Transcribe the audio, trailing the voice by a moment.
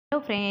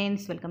Hello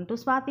friends, welcome to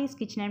SWATHI's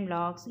Kitchen and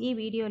Vlogs. ఈ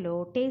వీడియోలో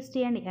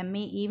tasty and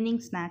yummy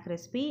evening snack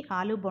recipe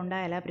aloo Bonda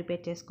ఎలా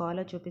prepare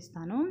చేసుకోవాలో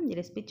చూపిస్తాను. ఈ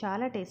రెసిపీ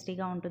చాలా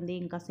టేస్టీగా ఉంటుంది,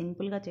 ఇంకా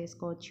సింపుల్గా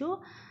చేసుకోవచ్చు.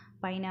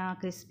 పైన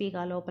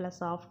క్రిస్పీగా లోపల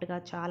సాఫ్ట్గా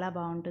చాలా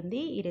బాగుంటుంది.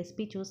 ఈ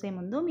రెసిపీ చూసే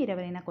ముందు మీరు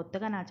ఎవరైనా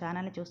కొత్తగా నా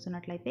ఛానల్ని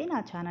చూస్తున్నట్లయితే నా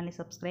ఛానల్ని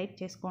సబ్స్క్రైబ్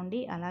చేసుకోండి.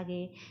 అలాగే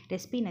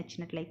రెసిపీ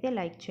నచ్చినట్లయితే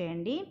లైక్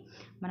చేయండి.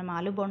 మనం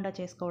ఆలూ బొండా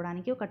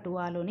చేసుకోవడానికి ఒక 2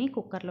 ఆలూని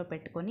కుక్కర్లో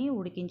పెట్టుకొని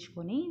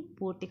ఉడికించుకొని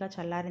పూర్తిగా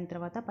చల్లారిన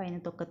తర్వాత పైన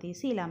తొక్క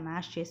తీసి ఇలా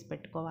మ్యాష్ చేసి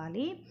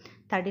పెట్టుకోవాలి.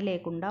 తడి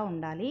లేకుండా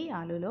ఉండాలి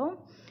ఆలూలో.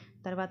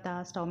 తర్వాత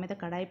స్టవ్ మీద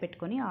కడాయి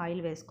పెట్టుకొని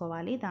ఆయిల్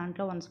వేసుకోవాలి.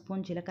 దాంట్లో 1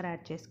 స్పూన్ జీలకర్ర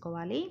యాడ్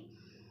చేసుకోవాలి.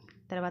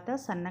 తర్వాత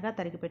సన్నగా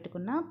తరిగి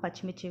పెట్టుకున్న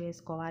పచ్చిమిర్చి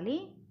వేసుకోవాలి.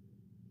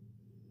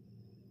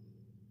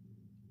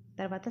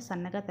 తర్వాత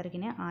సన్నగా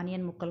తరిగిన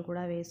ఆనియన్ ముక్కలు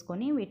కూడా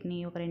వేసుకొని వీటిని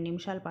ఒక 2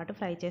 నిమిషాల పాటు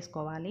ఫ్రై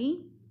చేసుకోవాలి.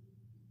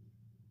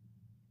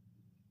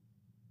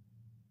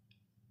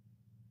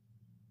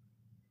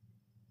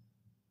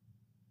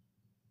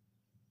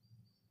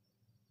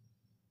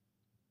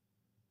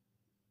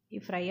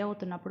 ఈ ఫ్రై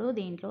అవుతున్నప్పుడు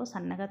దీంట్లో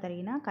సన్నగా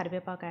తరిగిన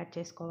కరివేపాకు యాడ్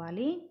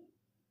చేసుకోవాలి.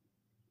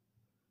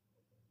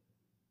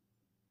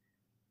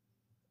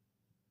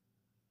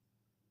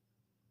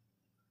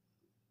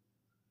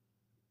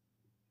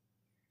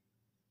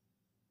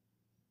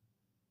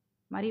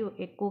 మరియు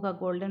ఎక్కువగా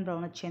గోల్డెన్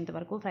బ్రౌన్ వచ్చేంత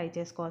వరకు ఫ్రై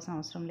చేసుకోవాల్సిన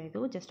అవసరం లేదు.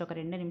 జస్ట్ ఒక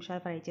 2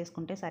 నిమిషాలు ఫ్రై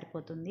చేసుకుంటే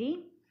సరిపోతుంది.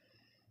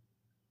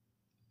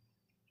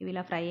 ఇవి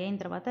ఇలా ఫ్రై అయిన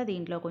తర్వాత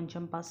దీంట్లో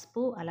కొంచెం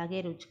పసుపు, అలాగే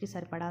రుచికి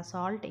సరిపడా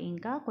సాల్ట్,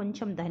 ఇంకా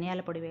కొంచెం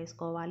ధనియాల పొడి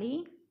వేసుకోవాలి.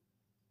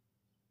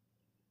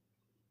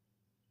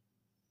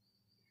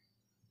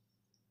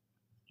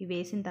 ఇవి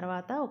వేసిన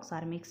తర్వాత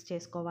ఒకసారి మిక్స్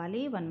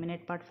చేసుకోవాలి. 1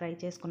 మినిట్ పాటు ఫ్రై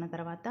చేసుకున్న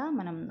తర్వాత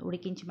మనం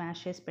ఉడికించి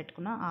మ్యాష్ చేసి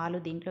పెట్టుకున్న ఆలు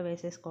దీంట్లో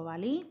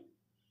వేసేసుకోవాలి.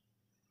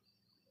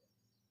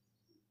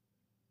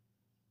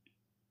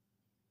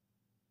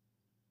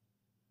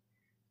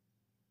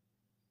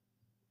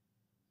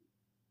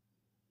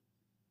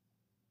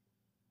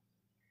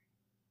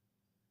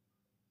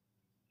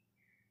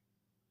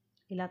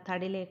 ఇలా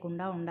తడి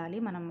లేకుండా ఉండాలి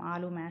మనం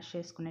ఆలు మ్యాష్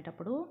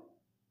చేసుకునేటప్పుడు.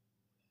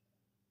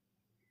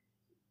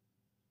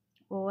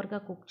 ఓవర్గా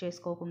కుక్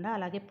చేసుకోకుండా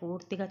అలాగే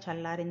పూర్తిగా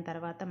చల్లారిన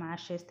తర్వాత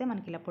మ్యాష్ చేస్తే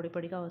మనకి ఇలా పొడి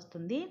పొడిగా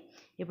వస్తుంది.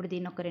 ఇప్పుడు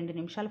దీన్ని ఒక 2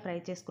 నిమిషాలు ఫ్రై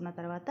చేసుకున్న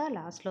తర్వాత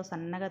లాస్ట్లో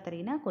సన్నగా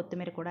తరిగిన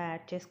కొత్తిమీర కూడా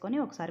యాడ్ చేసుకొని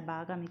ఒకసారి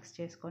బాగా మిక్స్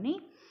చేసుకొని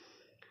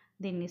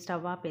దీన్ని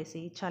స్టవ్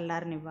ఆపేసి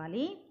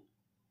చల్లారనివ్వాలి.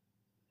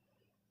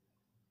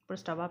 ఇప్పుడు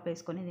స్టవ్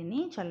ఆపేసుకొని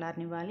దీన్ని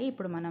చల్లారనివ్వాలి.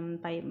 ఇప్పుడు మనం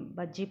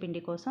బజ్జీ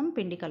పిండి కోసం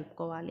పిండి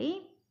కలుపుకోవాలి.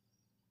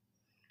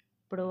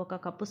 ఇప్పుడు ఒక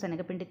కప్పు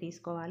శనగపిండి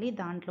తీసుకోవాలి.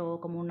 దాంట్లో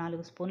ఒక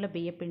 3-4 స్పూన్ల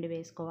బియ్యపిండి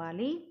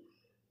వేసుకోవాలి.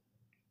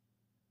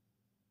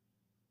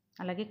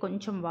 అలాగే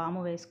కొంచెం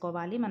వాము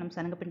వేసుకోవాలి. మనం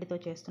శనగపిండితో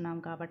చేస్తున్నాం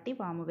కాబట్టి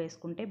వాము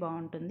వేసుకుంటే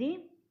బాగుంటుంది.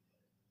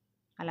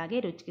 అలాగే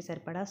రుచికి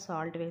సరిపడా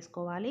సాల్ట్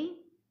వేసుకోవాలి.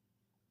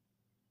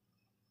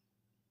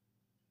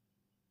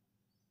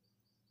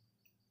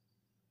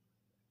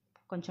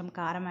 కొంచెం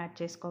కారం యాడ్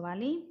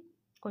చేసుకోవాలి.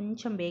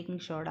 కొంచెం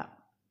బేకింగ్ సోడా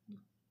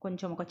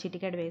కొంచెం ఒక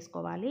చిటికెడు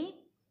వేసుకోవాలి.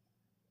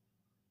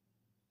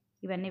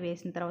 ఇవన్నీ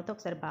వేసిన తర్వాత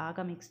ఒకసారి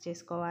బాగా మిక్స్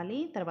చేసుకోవాలి.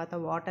 తర్వాత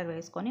వాటర్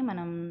వేసుకొని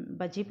మనం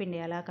బజ్జీ పిండి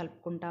ఎలా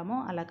కలుపుకుంటామో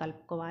అలా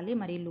కలుపుకోవాలి.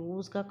 మరి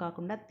లూజ్గా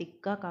కాకుండా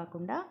థిక్గా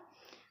కాకుండా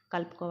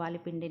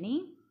కలుపుకోవాలి పిండిని.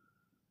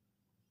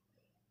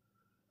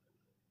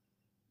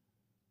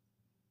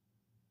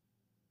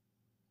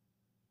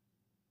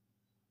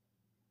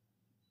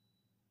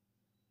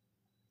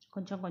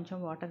 కొంచెం కొంచెం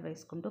వాటర్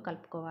వేసుకుంటూ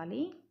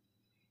కలుపుకోవాలి.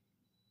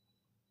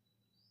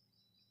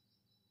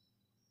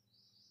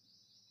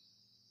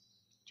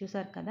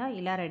 చూసారు కదా,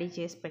 ఇలా రెడీ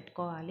చేసి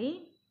పెట్టుకోవాలి.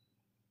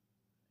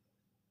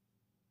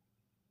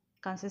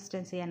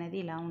 కన్సిస్టెన్సీ అనేది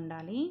ఇలా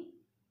ఉండాలి.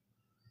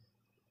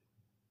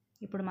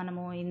 ఇప్పుడు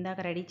మనము ఇందాక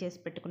రెడీ చేసి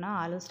పెట్టుకున్న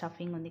ఆలూ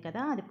స్టఫింగ్ ఉంది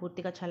కదా, అది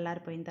పూర్తిగా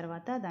చల్లారిపోయిన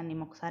తర్వాత దాన్ని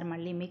ఒకసారి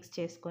మళ్ళీ మిక్స్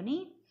చేసుకొని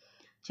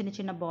చిన్న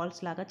చిన్న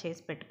బాల్స్ లాగా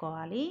చేసి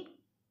పెట్టుకోవాలి.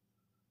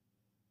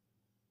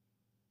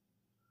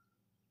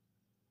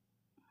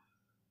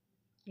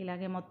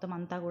 ఇలాగే మొత్తం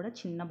అంతా కూడా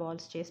చిన్న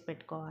బాల్స్ చేసి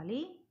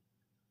పెట్టుకోవాలి.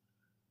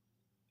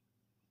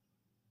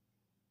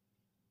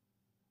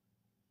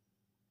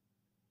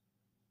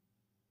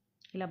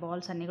 ఇలా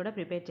బాల్స్ అన్నీ కూడా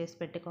ప్రిపేర్ చేసి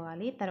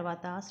పెట్టుకోవాలి.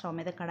 తర్వాత స్టవ్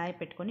మీద కడాయి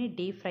పెట్టుకొని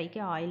డీప్ ఫ్రైకి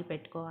ఆయిల్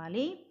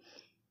పెట్టుకోవాలి.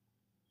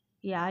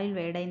 ఈ ఆయిల్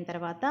వేడైన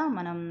తర్వాత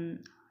మనం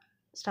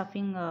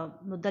స్టఫింగ్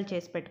ముద్దలు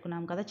చేసి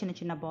పెట్టుకున్నాం కదా చిన్న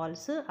చిన్న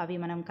బాల్స్, అవి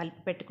మనం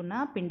కలిపి పెట్టుకున్న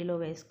పిండిలో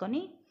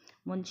వేసుకొని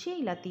ముంచి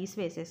ఇలా తీసి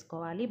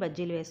వేసేసుకోవాలి.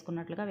 బజ్జీలు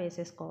వేసుకున్నట్లుగా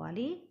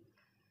వేసేసుకోవాలి.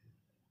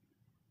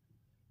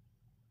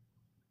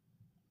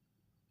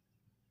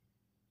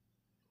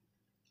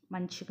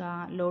 మంచిగా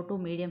లో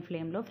టు మీడియం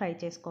ఫ్లేమ్లో ఫ్రై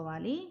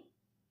చేసుకోవాలి.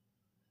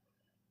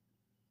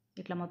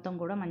 ఇట్లా మొత్తం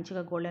కూడా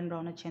మంచిగా గోల్డెన్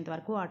బ్రౌన్ వచ్చేంత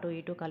వరకు అటు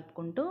ఇటు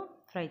కలుపుకుంటూ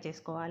ఫ్రై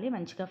చేసుకోవాలి.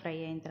 మంచిగా ఫ్రై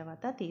అయిన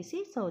తర్వాత తీసి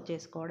సర్వ్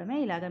చేసుకోవడమే.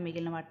 ఇలాగ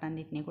మిగిలిన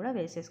వాటినన్నిటిని కూడా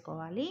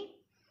వేసేసుకోవాలి.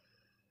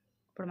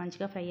 ఇప్పుడు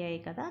మంచిగా ఫ్రై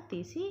అయ్యాయి కదా,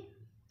 తీసి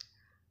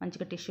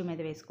మంచిగా టిష్యూ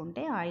మీద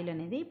వేసుకుంటే ఆయిల్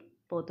అనేది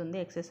పోతుంది,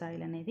 ఎక్సెస్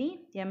ఆయిల్ అనేది.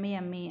 యమ్మీ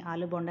యమ్మీ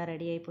ఆలూ బొండా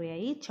రెడీ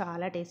అయిపోయాయి.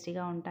 చాలా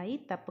టేస్టీగా ఉంటాయి.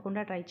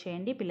 తప్పకుండా ట్రై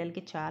చేయండి,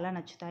 పిల్లలకి చాలా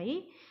నచ్చుతాయి.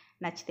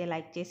 నచ్చితే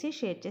లైక్ చేసి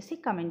షేర్ చేసి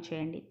కామెంట్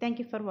చేయండి.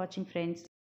 Thank you for watching friends.